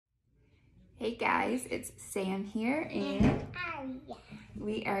Hey guys, it's Sam here, and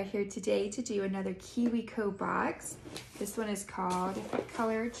we are here today to do another KiwiCo box. This one is called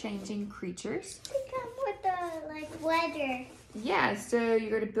Color Changing Creatures. They come with the weather. Yeah, so you're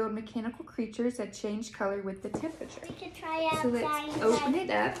going to build mechanical creatures that change color with the temperature. We could try out. So let's open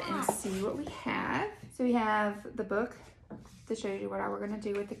it up and see what we have. So we have the book to show you what we're going to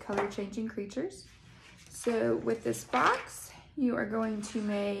do with the color changing creatures. So with this box, you are going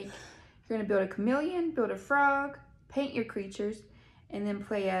to you're going to build a chameleon, build a frog, paint your creatures, and then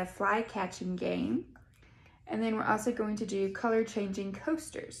play a fly catching game. And then we're also going to do color changing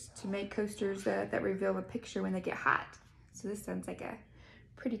coasters to make coasters that reveal a picture when they get hot. So this sounds like a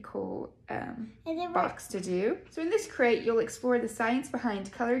pretty cool box to do. So in this crate, you'll explore the science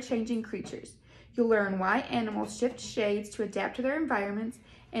behind color changing creatures. You'll learn why animals shift shades to adapt to their environments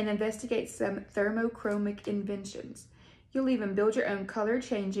and investigate some thermochromic inventions. You'll even build your own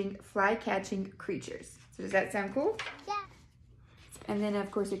color-changing, fly-catching creatures. So does that sound cool? Yeah. And then,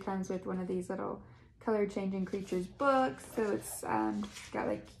 of course, it comes with one of these little color-changing creatures books. So it's got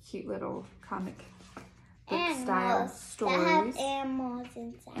like cute little comic book-style stories. That have animals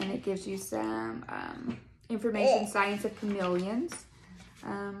inside. And it gives you some information, science of chameleons,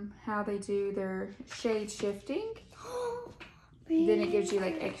 how they do their shade shifting. Then it gives you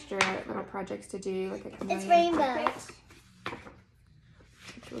like extra little projects to do, like a chameleon. It's rainbow. Perfect.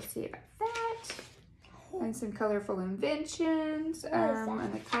 We'll see about that. And some colorful inventions,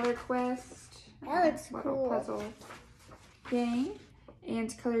 and a color quest. That looks little cool. Puzzle game.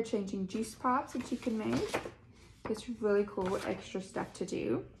 And color changing juice pops that you can make. It's really cool extra stuff to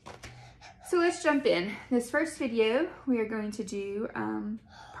do. So let's jump in. This first video, we are going to do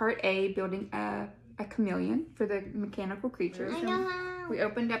part A, building a chameleon for the mechanical creatures. I know how. We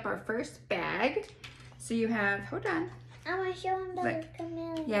opened up our first bag. So you have, hold on. I want to show them the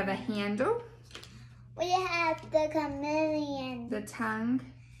chameleon. You have a handle. We have the chameleon. The tongue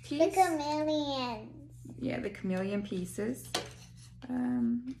piece. The chameleons. Yeah, the chameleon pieces.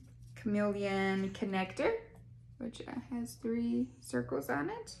 Chameleon connector, which has 3 circles on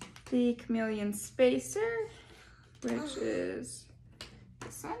it. The chameleon spacer, which is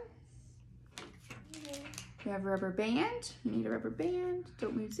this one. You have a rubber band. You need a rubber band.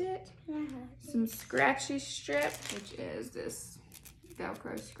 Don't lose it. Some scratchy strip, which is this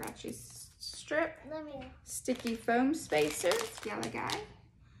Velcro scratchy strip. Let me. Sticky foam spacer, yellow guy.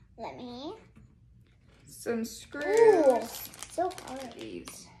 Let me. Some screws. Ooh, so hard.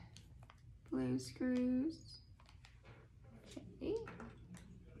 These blue screws. Okay.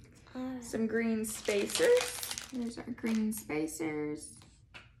 Some green spacers. There's our green spacers.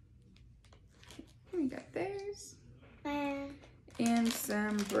 We got those. And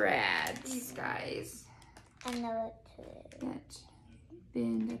some brads. These guys. I know it too. That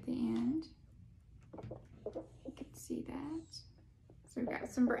bend at the end. You can see that. So we got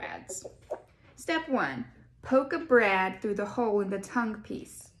some brads. Step 1, poke a brad through the hole in the tongue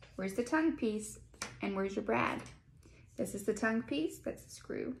piece. Where's the tongue piece and where's your brad? This is the tongue piece, that's the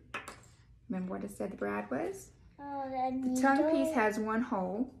screw. Remember what I said the brad was? Oh, the tongue piece has 1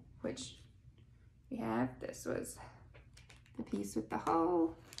 hole, which we have. This was the piece with the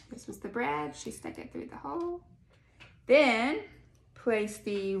hole. This was the brad. She stuck it through the hole. Then place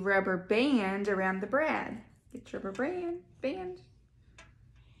the rubber band around the brad. Get your rubber band.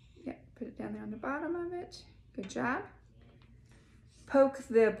 Yep, put it down there on the bottom of it. Good job. Poke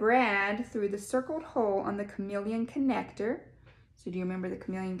the brad through the circled hole on the chameleon connector. So do you remember the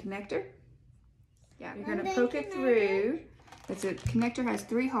chameleon connector? Yeah, you're gonna poke it through. That's it. Connector has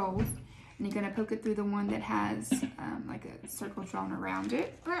 3 holes. And you're gonna poke it through the one that has like a circle drawn around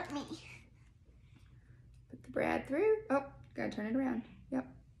it. Let me. Put the brad through. Oh, gotta turn it around. Yep,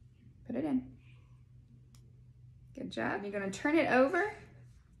 put it in. Good job. You're gonna turn it over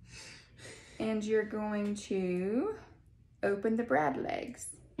and you're going to open the brad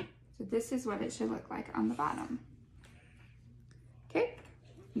legs. So this is what it should look like on the bottom. Okay,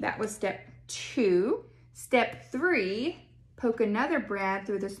 that was step 2. Step 3, poke another brad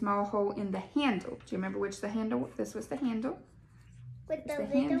through the small hole in the handle. Do you remember which the handle? This was the handle. With the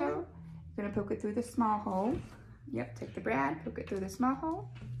handle. You're gonna poke it through the small hole. Yep, take the brad, poke it through the small hole.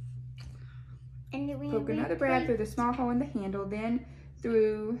 And then poke another brad through the small hole in the handle, then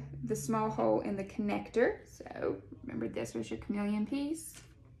through the small hole in the connector. So remember, this was your chameleon piece.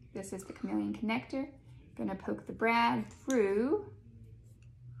 This is the chameleon connector. Gonna poke the brad through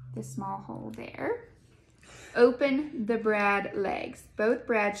the small hole there. Open the brad legs. Both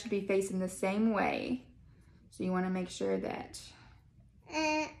brads should be facing the same way. So you want to make sure that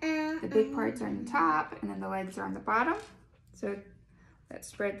the big parts are on the top and then the legs are on the bottom. So Let's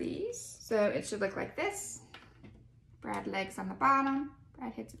spread these. So it should look like this. Brad legs on the bottom,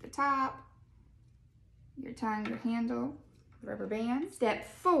 Brad heads at the top. Your tongue, your handle, rubber band. Step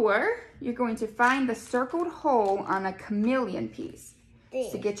 4, you're going to find the circled hole on a chameleon piece.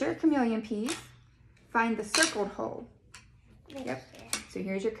 So get your chameleon piece, find the circled hole. Yep. So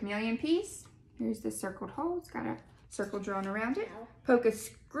here's your chameleon piece. Here's the circled hole. It's got a circle drawn around it. Poke a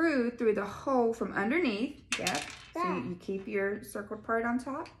screw through the hole from underneath. Yep. So you keep your circled part on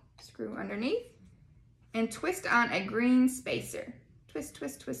top, screw underneath, and twist on a green spacer. Twist,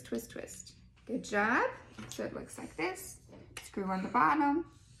 twist, twist, twist, twist. Good job. So it looks like this. Screw on the bottom,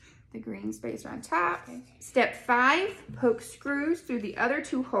 the green spacer on top. Step 5, poke screws through the other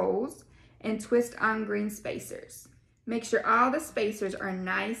 2 holes and twist on green spacers. Make sure all the spacers are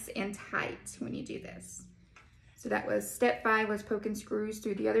nice and tight when you do this. So that was step 5, was poking screws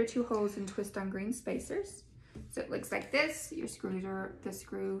through the other 2 holes and twist on green spacers. So it looks like this. Your screws are, the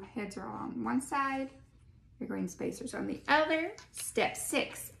screw heads are on one side, your green spacers on the other. Step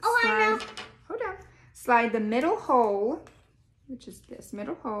 6. I know. Hold on. Slide the middle hole, which is this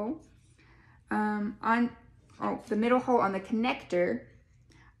middle hole, the middle hole on the connector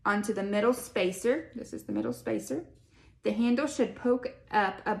onto the middle spacer. This is the middle spacer. The handle should poke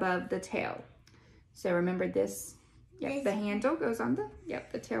up above the tail. So remember this. Yep, the handle goes on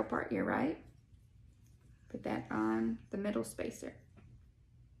the tail part. You're right. Put that on the middle spacer.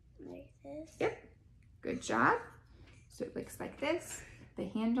 Like this? Yep. Good job. So it looks like this. The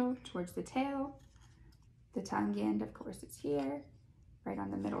handle towards the tail. The tongue end, of course, it's here, right on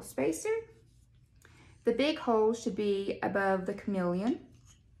the middle spacer. The big hole should be above the chameleon,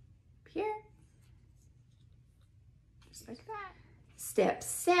 here, just like that. Step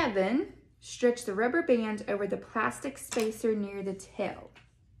 7, stretch the rubber band over the plastic spacer near the tail.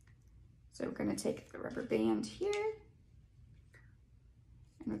 So we're going to take the rubber band here,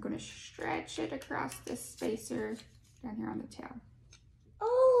 and we're going to stretch it across this spacer down here on the tail.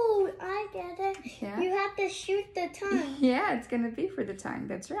 Oh, I get it. Yeah. You have to shoot the tongue. Yeah, it's going to be for the tongue.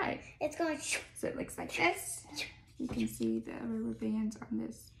 That's right. It's going to shoot. So it looks like this. You can see the rubber bands on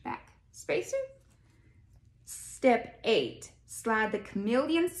this back spacer. Step 8, slide the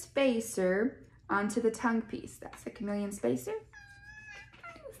chameleon spacer onto the tongue piece. That's the chameleon spacer.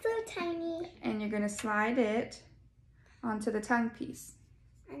 So tiny. And you're going to slide it onto the tongue piece.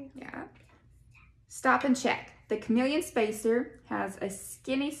 Yeah. Stop and check. The chameleon spacer has a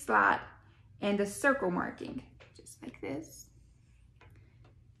skinny slot and a circle marking, just like this.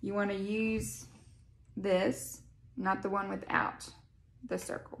 You want to use this, not the one without the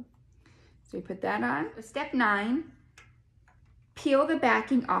circle. So you put that on. Step 9, peel the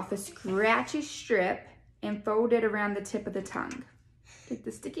backing off a scratchy strip and fold it around the tip of the tongue. Take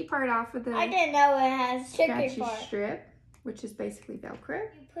the sticky part off of the I didn't know it has scratchy sticky part. strip, which is basically Velcro,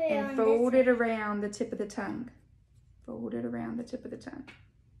 Put it and on fold this it around the tip of the tongue. Fold it around the tip of the tongue.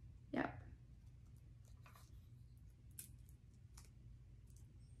 Yep.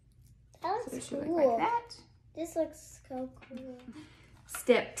 That So it looks should cool. look like that. This looks so cool.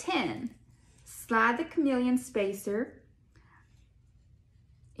 Step 10, slide the chameleon spacer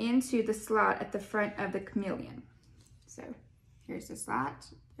into the slot at the front of the chameleon. So here's the slot,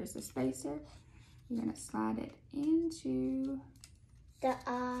 there's the spacer. You're gonna slide it into The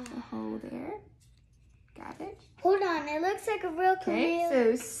hole there. Got it? Hold on, it looks like a real Okay,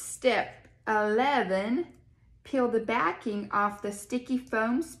 chameleon. so step 11, peel the backing off the sticky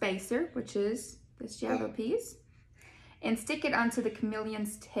foam spacer, which is this yellow piece, and stick it onto the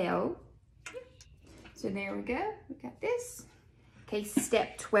chameleon's tail. So there we go, we got this. Okay,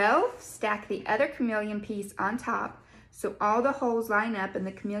 step 12, stack the other chameleon piece on top so all the holes line up and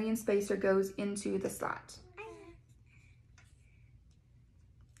the chameleon spacer goes into the slot.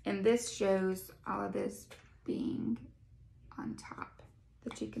 And this shows all of this being on top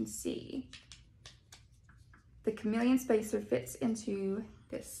that you can see. The chameleon spacer fits into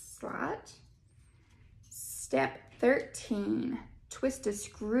this slot. Step 13, twist a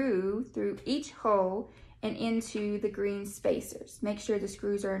screw through each hole and into the green spacers. Make sure the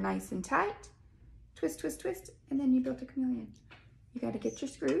screws are nice and tight. Twist, twist, twist, and then you built a chameleon. You gotta get your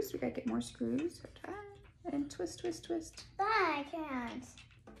screws. We gotta get more screws. And twist, twist, twist. I can't.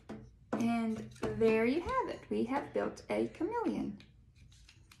 And there you have it. We have built a chameleon.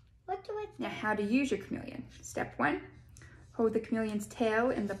 What do I Now, how to use your chameleon. Step 1, hold the chameleon's tail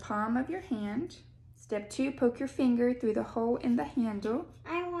in the palm of your hand. Step 2, poke your finger through the hole in the handle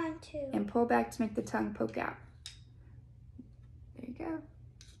I want to. and pull back to make the tongue poke out. There you go.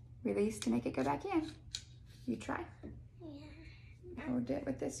 Release to make it go back in. You try. Yeah. Hold it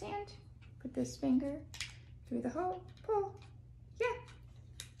with this hand. Put this finger through the hole. Pull. Yeah.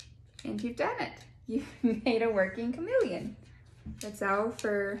 And you've done it. You've made a working chameleon. That's all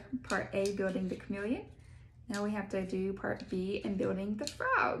for part A, building the chameleon. Now we have to do part B and building the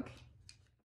frog.